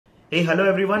Hey, hello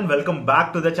everyone. Welcome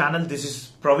back to the channel. This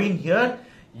is Praveen here,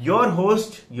 your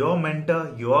host, your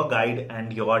mentor, your guide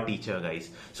and your teacher, guys.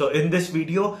 So in this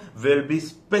video, we'll be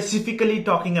specifically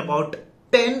talking about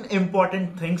 10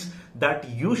 important things that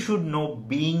you should know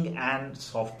being an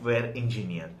software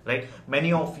engineer, right?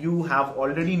 Many of you have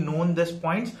already known these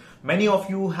points. Many of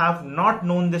you have not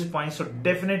known these points. So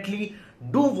definitely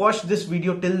do watch this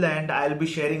video till the end. I'll be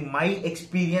sharing my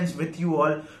experience with you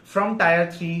all from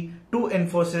Tier 3 to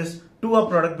Infosys to a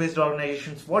product-based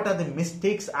organizations. What are the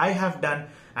mistakes I have done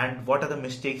and what are the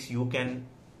mistakes you can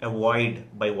avoid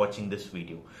by watching this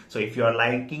video. So if you are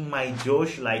liking my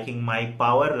Josh, liking my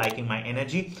power, liking my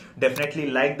energy,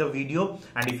 definitely like the video.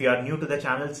 And if you are new to the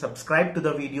channel, subscribe to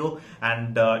the video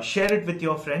and share it with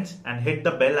your friends and hit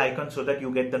the bell icon so that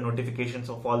you get the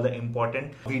notifications of all the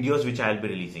important videos which I'll be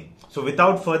releasing. So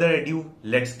without further ado,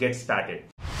 let's get started.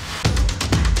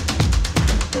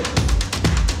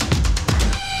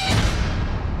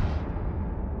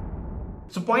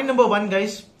 So point number one,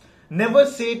 guys, never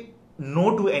say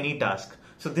no to any task.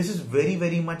 So this is very,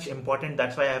 very much important.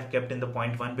 That's why I have kept in the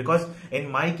point one, because in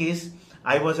my case,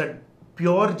 I was a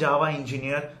pure Java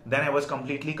engineer. Then I was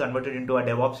completely converted into a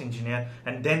DevOps engineer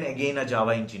and then again a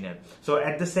Java engineer. So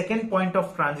at the second point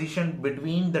of transition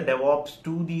between the DevOps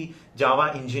to the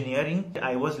Java engineering,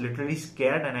 I was literally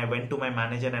scared and I went to my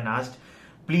manager and asked,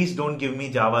 please don't give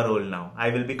me Java role now. I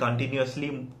will be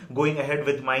continuously going ahead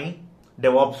with my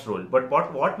DevOps role. But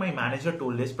what my manager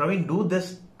told is, Praveen, do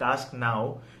this task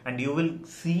now and you will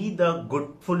see the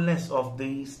goodfulness of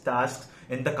these tasks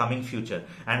in the coming future.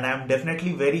 And I am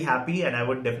definitely very happy, and I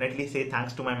would definitely say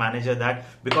thanks to my manager that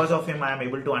because of him I am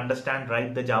able to understand,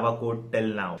 write the Java code till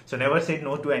now. So never say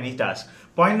no to any task.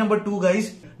 Point number two,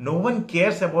 guys, no one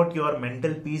cares about your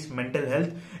mental peace, mental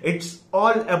health. It's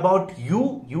all about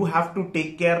you. You have to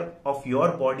take care of your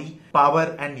body,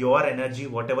 power and your energy,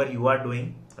 whatever you are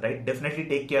doing. Right? Definitely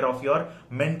take care of your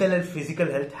mental and physical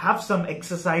health. Have some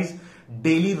exercise,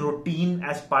 daily routine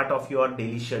as part of your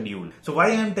daily schedule. So why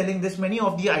I am telling this, many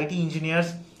of the IT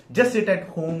engineers just sit at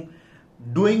home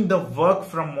doing the work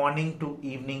from morning to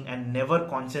evening and never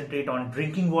concentrate on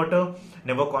drinking water,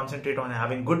 never concentrate on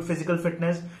having good physical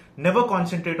fitness, never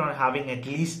concentrate on having at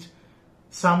least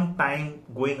some time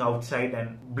going outside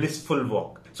and blissful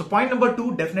walk. So point number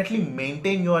two, definitely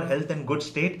maintain your health in good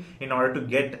state in order to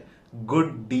get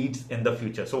good deeds in the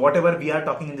future. So whatever we are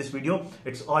talking in this video,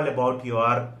 it's all about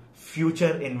your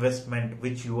future investment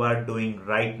which you are doing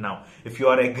right now. If you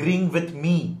are agreeing with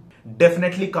me,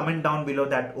 definitely comment down below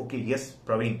that, okay, yes,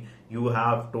 Praveen, you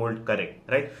have told correct,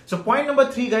 right? So point number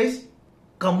three, guys,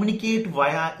 communicate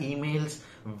via emails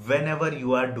whenever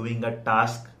you are doing a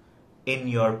task in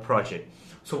your project.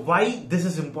 So why this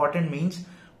is important means,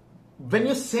 when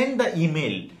you send the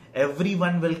email,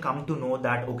 everyone will come to know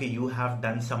that, okay, you have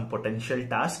done some potential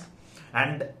task,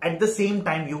 and at the same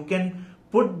time you can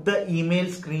put the email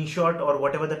screenshot or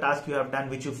whatever the task you have done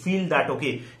which you feel that,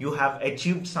 okay, you have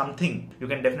achieved something. You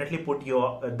can definitely put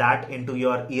your that into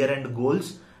your year-end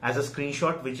goals as a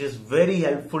screenshot, which is very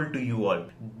helpful to you all.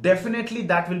 Definitely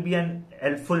that will be an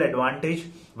helpful advantage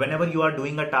whenever you are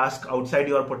doing a task outside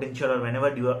your potential, or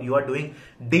whenever you are doing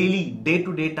daily,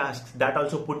 day-to-day tasks. That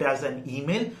also put as an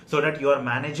email so that your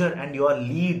manager and your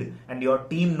lead and your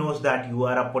team knows that you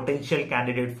are a potential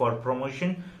candidate for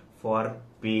promotion, for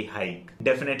pay hike.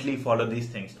 Definitely follow these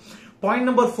things. Point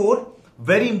number four,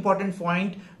 very important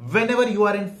point, whenever you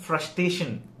are in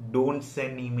frustration, don't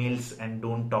send emails and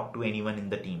don't talk to anyone in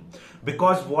the team,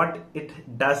 because what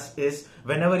it does is,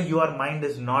 whenever your mind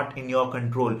is not in your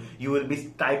control, you will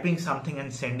be typing something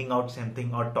and sending out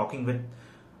something or talking with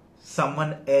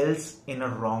someone else in a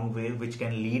wrong way, which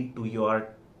can lead to your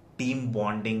team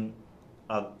bonding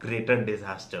a greater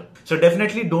disaster. So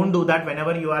definitely don't do that.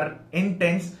 Whenever you are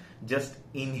intense, just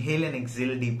inhale and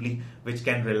exhale deeply, which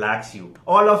can relax you.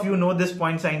 All of you know these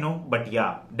points, I know, but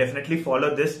yeah, definitely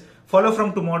follow this. Follow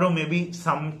from tomorrow, maybe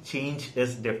some change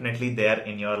is definitely there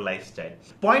in your lifestyle.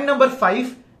 Point number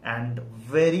five, and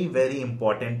very, very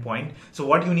important point. So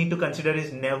what you need to consider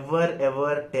is, never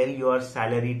ever tell your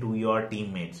salary to your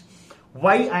teammates.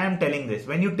 Why I am telling this?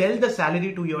 When you tell the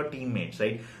salary to your teammates,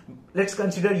 right? Let's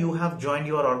consider you have joined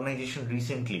your organization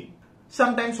recently.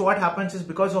 Sometimes what happens is,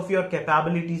 because of your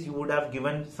capabilities, you would have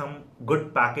given some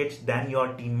good package than your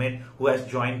teammate who has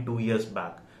joined 2 years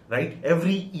back. Right?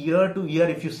 Every year to year,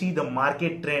 if you see the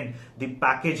market trend, the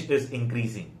package is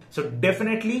increasing. So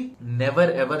definitely never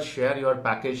ever share your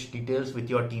package details with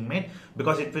your teammate,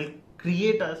 because it will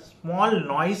create a small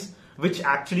noise which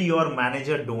actually your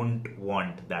manager don't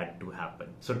want that to happen.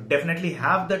 So definitely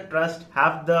have the trust,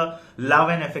 have the love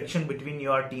and affection between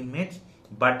your teammates,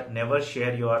 but never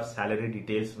share your salary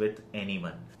details with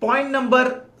anyone. Point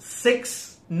number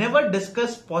 6, never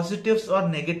discuss positives or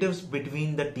negatives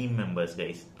between the team members,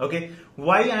 guys. Okay,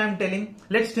 why I am telling?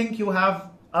 Let's think you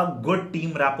have a good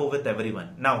team rapport with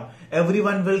everyone. Now,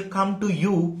 everyone will come to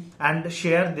you and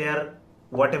share their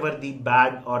whatever the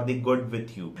bad or the good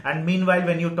with you. And meanwhile,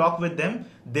 when you talk with them,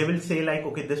 they will say like,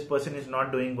 okay, this person is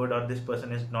not doing good, or this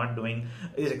person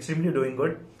is extremely doing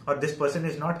good, or this person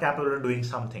is not capable of doing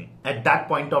something. At that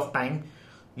point of time,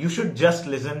 you should just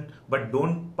listen, but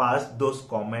don't pass those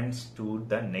comments to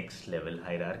the next level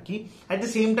hierarchy. At the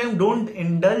same time, don't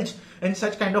indulge in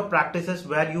such kind of practices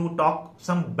where you talk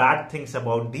some bad things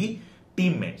about the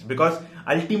teammates, because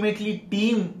ultimately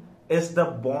team is the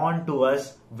bond to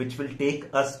us which will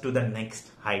take us to the next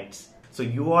heights. So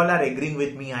you all are agreeing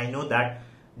with me, I know that.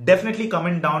 Definitely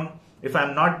comment down if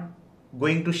I'm not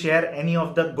going to share any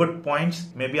of the good points.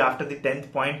 Maybe after the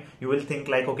 10th point you will think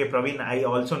like, okay Praveen, I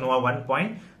also know a 1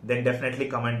 point. Then definitely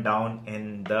comment down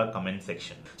in the comment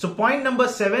section. So point number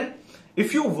 7,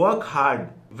 if you work hard,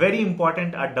 very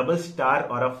important, a double star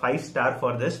or a 5 star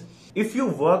for this. If you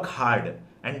work hard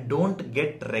and don't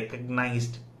get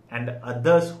recognized, and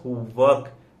others who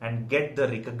work and get the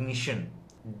recognition,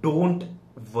 don't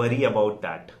worry about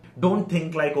that. Don't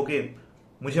think like, okay,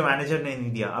 मुझे manager ने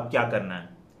नहीं दिया, अब क्या करना है?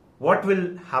 What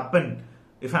will happen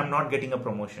if I'm not getting a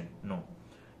promotion? No.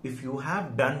 If you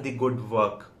have done the good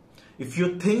work, if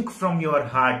you think from your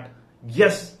heart,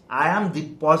 yes, I am the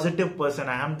positive person,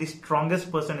 I am the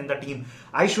strongest person in the team,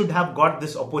 I should have got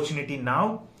this opportunity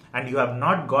now, and you have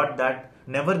not got that,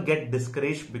 never get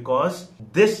discouraged, because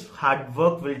this hard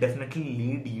work will definitely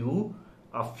lead you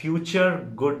a future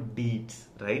good deeds,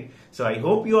 right? So I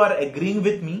hope you are agreeing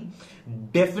with me.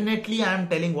 Definitely I am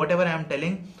telling, whatever I am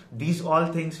telling, these all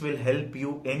things will help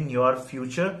you in your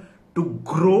future to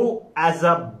grow as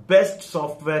a best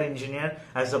software engineer,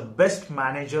 as a best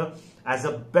manager, as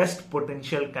a best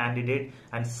potential candidate,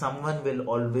 and someone will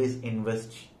always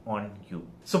invest on you.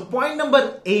 So point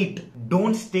number 8,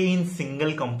 don't stay in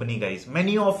single company, guys.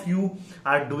 Many of you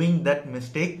are doing that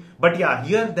mistake, but yeah,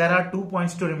 here there are 2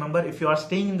 points to remember. If you are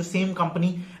staying in the same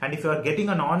company and if you are getting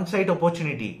an on-site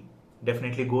opportunity,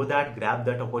 definitely go that, grab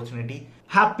that opportunity.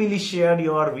 Happily share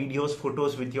your videos,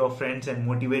 photos with your friends and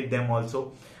motivate them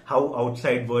also how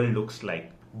outside world looks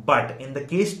like. But in the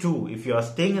case 2, if you are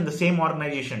staying in the same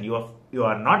organization, you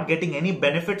are not getting any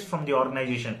benefits from the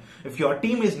organization, if your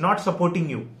team is not supporting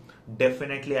you,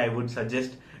 definitely I would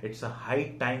suggest it's a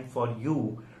high time for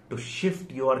you to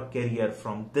shift your career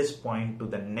from this point to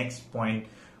the next point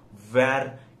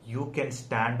where you can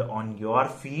stand on your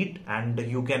feet, and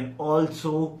you can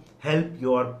also help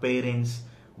your parents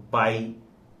by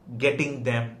getting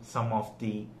them some of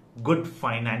the good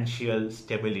financial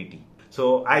stability.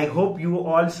 So I hope you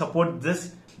all support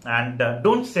this, and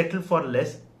don't settle for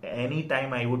less.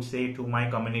 Anytime I would say to my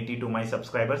community, to my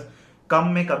subscribers, कम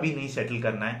में कभी नहीं settle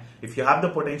करना है. If you have the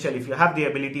potential, if you have the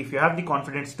ability, if you have the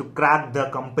confidence to crack the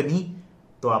company,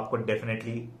 तो आपको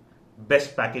definitely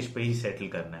best package पे ही settle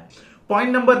करना है.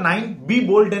 Point number 9, be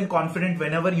bold and confident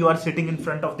whenever you are sitting in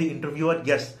front of the interviewer.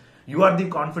 Yes, you are the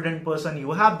confident person,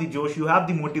 you have the josh, you have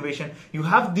the motivation, you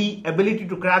have the ability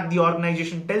to crack the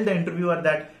organization. Tell the interviewer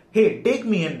that, hey, take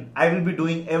me in, I will be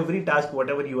doing every task,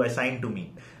 whatever you assign to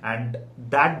me. And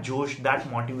that josh,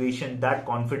 that motivation, that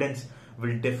confidence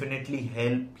will definitely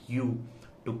help you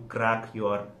to crack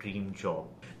your dream job.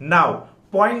 Now,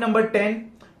 point number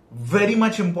 10, very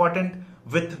much important.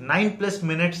 With 9+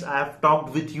 minutes, I have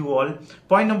talked with you all.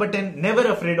 Point number 10, never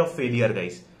afraid of failure,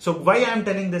 guys. So why I am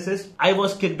telling this is, I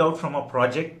was kicked out from a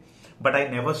project, but I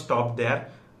never stopped there.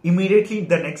 Immediately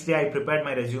the next day, I prepared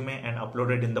my resume and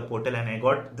uploaded in the portal, and I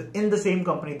got in the same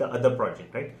company the other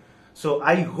project, right? So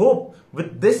I hope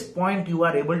with this point you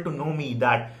are able to know me,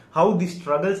 that how the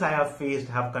struggles I have faced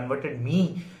have converted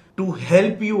me to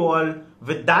help you all.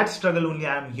 With that struggle only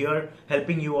I am here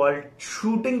helping you all,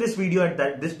 shooting this video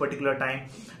at this particular time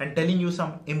and telling you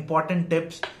some important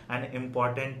tips and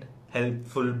important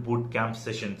helpful bootcamp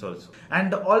sessions also.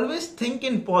 And always think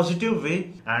in positive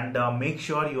way, and make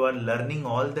sure you are learning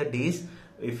all the days.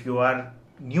 If you are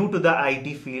new to the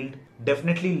IT field,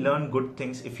 definitely learn good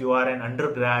things. If you are an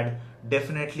undergrad,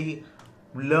 definitely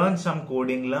learn some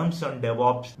coding, learn some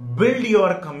DevOps, build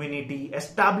your community,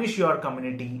 establish your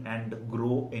community, and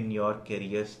grow in your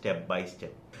career step by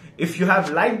step. If you have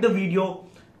liked the video,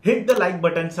 hit the like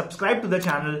button, subscribe to the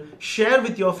channel, share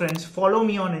with your friends, follow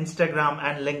me on Instagram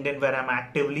and LinkedIn, where I'm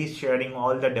actively sharing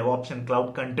all the DevOps and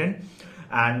cloud content.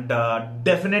 And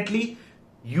definitely,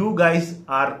 you guys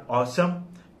are awesome.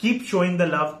 Keep showing the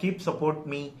love, keep support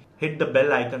me. hit the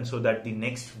bell icon so that the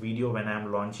next video when I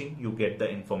am launching, you get the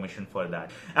information for that.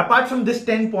 Apart from this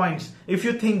 10 points, if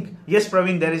you think, yes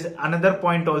Praveen, there is another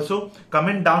point also,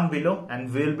 comment down below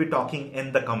and we'll be talking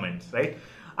in the comments, right?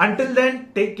 Until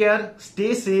then, take care,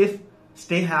 stay safe,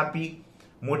 stay happy,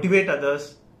 motivate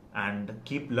others, and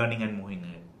keep learning and moving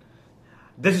ahead.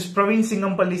 This is Praveen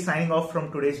Singampalli signing off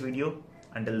from today's video.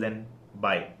 Until then,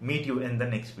 bye. Meet you in the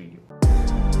next video.